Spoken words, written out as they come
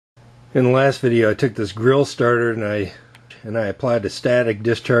In the last video I took this grill starter and I applied a static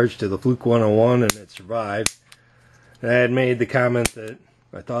discharge to the Fluke 101 and it survived. And I had made the comment that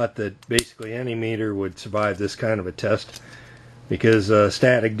I thought that basically any meter would survive this kind of a test because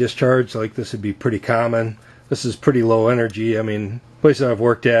static discharge like this would be pretty common. This is pretty low energy. I mean, places I've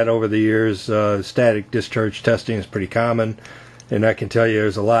worked at over the years, static discharge testing is pretty common, and I can tell you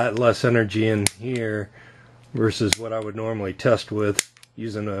there's a lot less energy in here versus what I would normally test with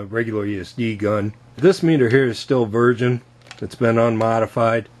using a regular USD gun. This meter here is still virgin. It's been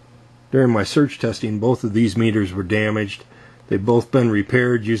unmodified. During my search testing, both of these meters were damaged. They've both been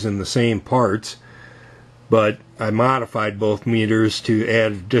repaired using the same parts, but I modified both meters to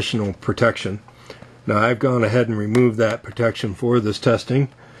add additional protection. Now I've gone ahead and removed that protection for this testing,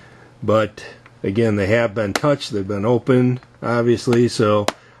 but again, they have been touched, they've been opened, obviously, so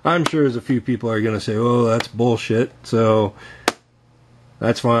I'm sure there's a few people are going to say, oh, that's bullshit, so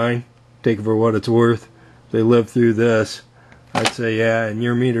that's fine. Take it for what it's worth. If they live through this, I'd say, yeah, and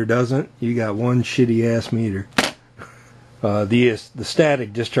your meter doesn't, you got one shitty ass meter. The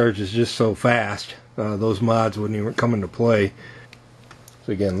static discharge is just so fast, those mods wouldn't even come into play.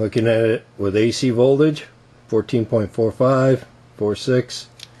 So again, looking at it with AC voltage, 14.45, 46,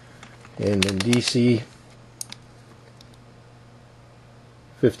 and in DC,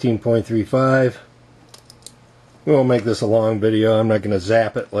 15.35. We won't make this a long video. I'm not going to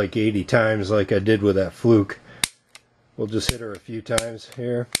zap it like 80 times like I did with that Fluke. We'll just hit her a few times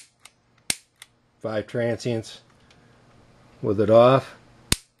here. 5 transients with it off.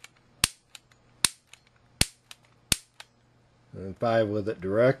 And 5 with it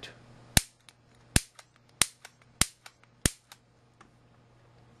direct.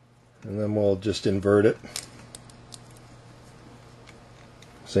 And then we'll just invert it.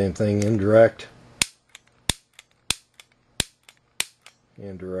 Same thing, indirect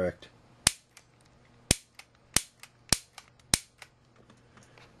and direct.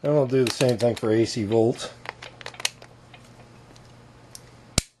 And we'll do the same thing for AC volts.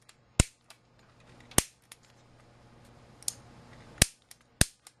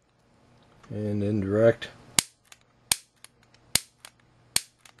 And indirect.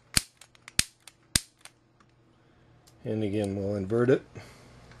 And again, we'll invert it.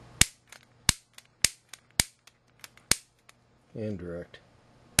 And direct.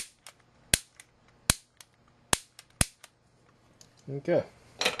 Okay.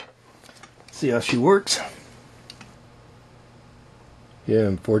 See how she works. Yeah,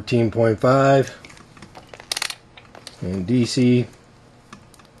 14.5 and DC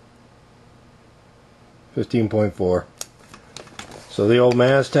 15.4. So the old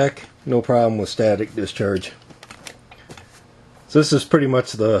Cen-Tech, no problem with static discharge. So this is pretty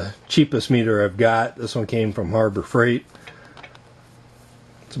much the cheapest meter I've got. This one came from Harbor Freight.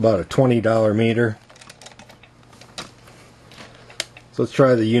 It's about a $20 meter. So let's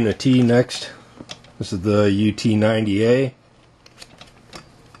try the UNI-T next. This is the UT-90A.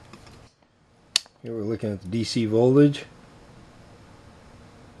 Here we're looking at the DC voltage.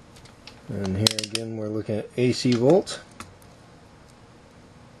 And here again we're looking at AC volts.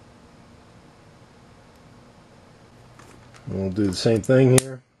 And we'll do the same thing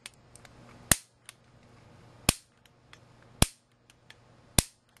here.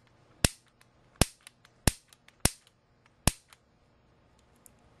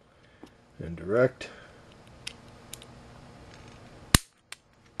 And direct.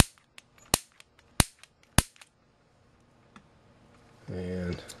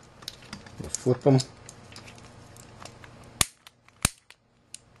 And we'll flip them.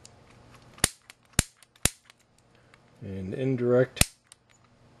 And indirect.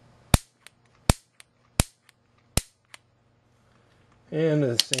 And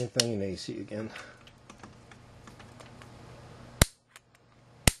the same thing in AC again.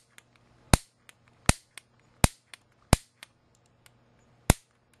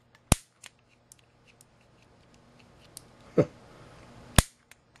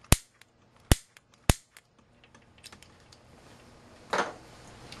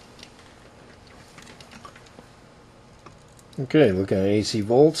 Okay, looking at AC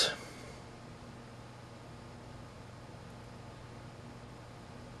volts.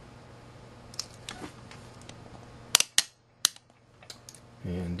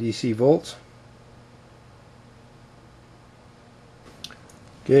 And DC volts.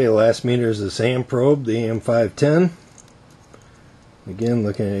 Okay, last meter is this AMPROBE, the AM510. Again,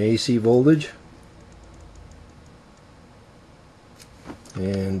 looking at AC voltage.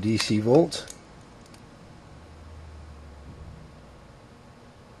 And DC volts.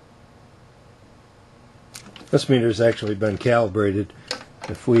 This meter's actually been calibrated.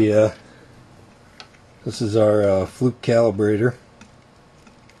 if we this is our fluke calibrator.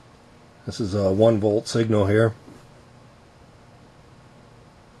 This is a 1 volt signal here.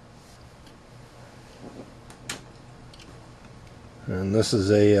 And this is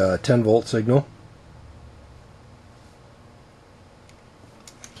a 10 volt signal.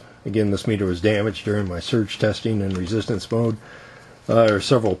 Again, this meter was damaged during my surge testing in resistance mode. There are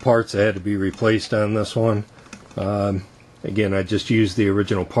several parts that had to be replaced on this one. Again, I just used the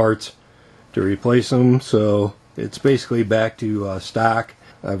original parts to replace them, so it's basically back to stock.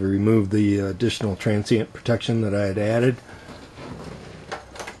 I've removed the additional transient protection that I had added.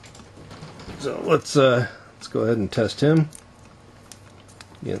 So let's go ahead and test him.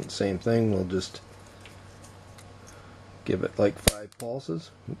 Again, same thing. We'll just give it like 5 pulses.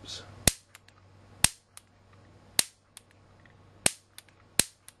 Oops.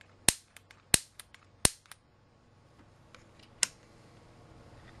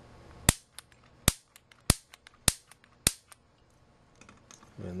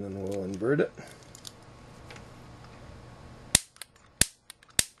 And then we'll invert it.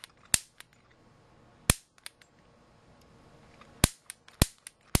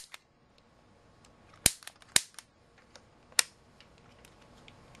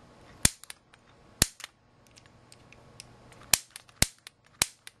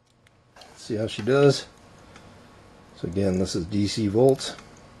 See how she does. So again, this is DC volts.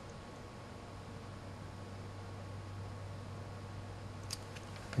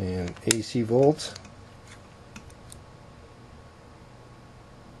 And AC volts.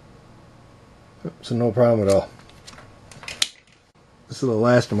 So no problem at all. This is the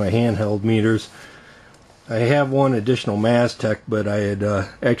last of my handheld meters. I have one additional Cen-Tech, but I had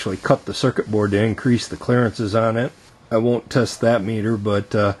actually cut the circuit board to increase the clearances on it. I won't test that meter,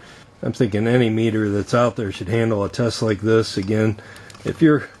 but I'm thinking any meter that's out there should handle a test like this. Again, if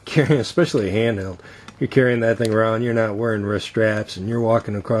you're carrying, especially a handheld, you're carrying that thing around, you're not wearing wrist straps, and you're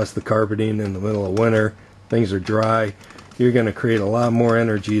walking across the carpeting in the middle of winter, things are dry, you're going to create a lot more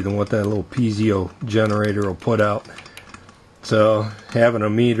energy than what that little piezo generator will put out. So having a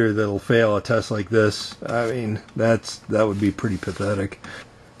meter that'll fail a test like this, I mean, that would be pretty pathetic.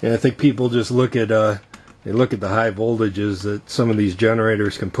 And I think people just look at they look at the high voltages that some of these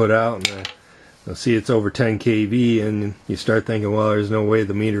generators can put out, and they'll see it's over 10 kV, and you start thinking, well, there's no way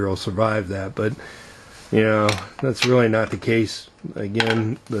the meter will survive that. But you know, that's really not the case.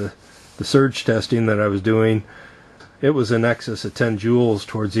 Again, the surge testing that I was doing, it was in excess of 10 joules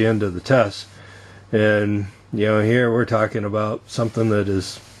towards the end of the test. And you know, here we're talking about something that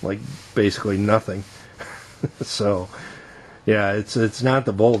is like basically nothing. So yeah, it's not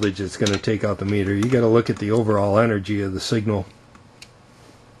the voltage that's going to take out the meter. You got to look at the overall energy of the signal.